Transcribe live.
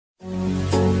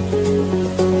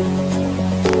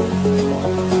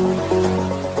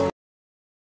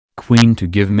Queen to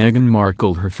give Meghan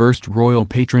Markle her first royal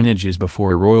patronages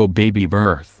before a royal baby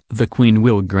birth. The Queen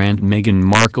will grant Meghan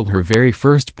Markle her very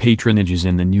first patronages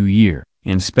in the new year,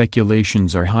 and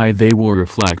speculations are high they will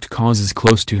reflect causes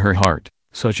close to her heart,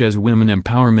 such as women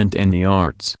empowerment and the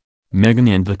arts.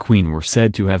 Meghan and the Queen were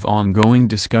said to have ongoing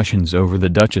discussions over the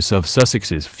Duchess of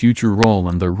Sussex's future role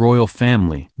in the royal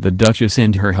family. The Duchess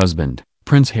and her husband,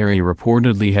 Prince Harry,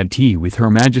 reportedly had tea with Her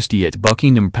Majesty at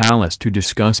Buckingham Palace to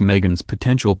discuss Meghan's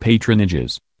potential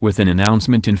patronages, with an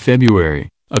announcement in February.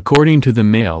 According to the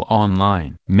Mail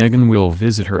Online, Meghan will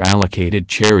visit her allocated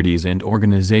charities and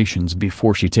organizations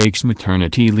before she takes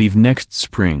maternity leave next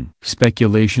spring.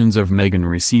 Speculations of Meghan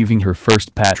receiving her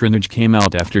first patronage came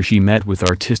out after she met with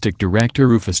artistic director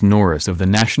Rufus Norris of the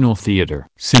National Theatre.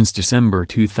 Since December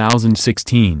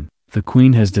 2016, the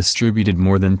Queen has distributed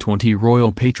more than 20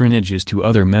 royal patronages to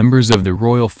other members of the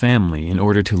royal family in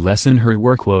order to lessen her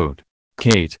workload.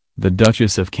 Kate, the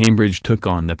Duchess of Cambridge, took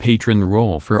on the patron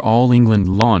role for All England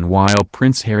Lawn, while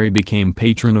Prince Harry became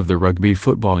patron of the Rugby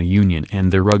Football Union and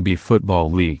the Rugby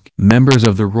Football League. Members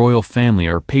of the royal family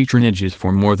are patronages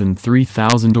for more than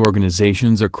 3,000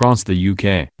 organizations across the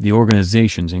UK. The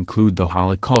organizations include the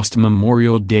Holocaust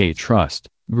Memorial Day Trust,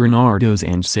 Barnardo's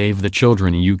and Save the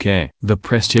Children UK. The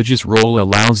prestigious role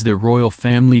allows the royal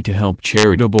family to help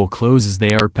charitable causes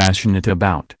they are passionate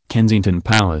about. Kensington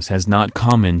Palace has not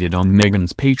commented on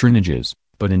Meghan's patronages,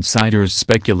 but insiders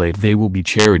speculate they will be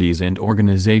charities and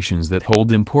organizations that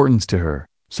hold importance to her,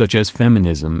 such as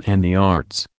feminism and the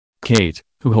arts. Kate,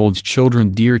 who holds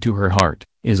children dear to her heart,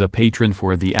 is a patron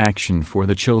for the Action for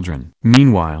the Children.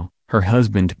 Meanwhile, her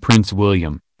husband Prince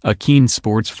William, a keen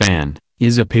sports fan,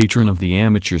 is a patron of the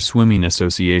Amateur Swimming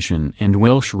Association and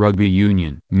Welsh Rugby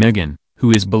Union. Meghan,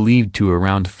 who is believed to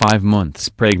around 5 months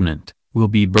pregnant, will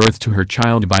be birth to her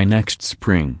child by next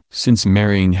spring. Since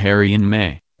marrying Harry in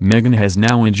May, Meghan has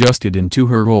now adjusted into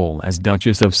her role as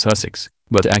Duchess of Sussex,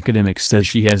 but academics say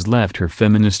she has left her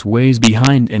feminist ways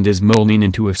behind and is molding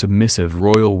into a submissive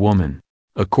royal woman.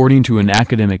 According to an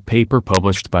academic paper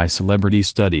published by Celebrity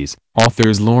Studies,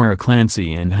 authors Laura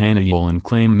Clancy and Hannah Yolen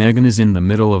claim Meghan is in the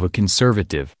middle of a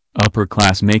conservative,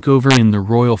 upper-class makeover in the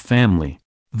royal family.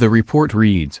 The report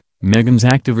reads, Meghan's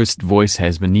activist voice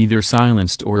has been either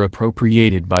silenced or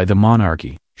appropriated by the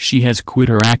monarchy. She has quit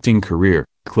her acting career,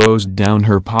 closed down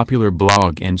her popular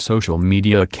blog and social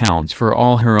media accounts for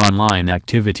all her online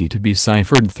activity to be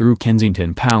ciphered through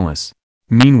Kensington Palace.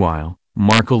 Meanwhile,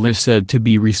 Markle is said to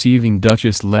be receiving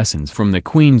Duchess lessons from the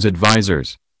Queen's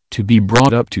advisors, to be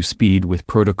brought up to speed with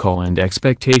protocol and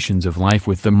expectations of life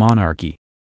with the monarchy.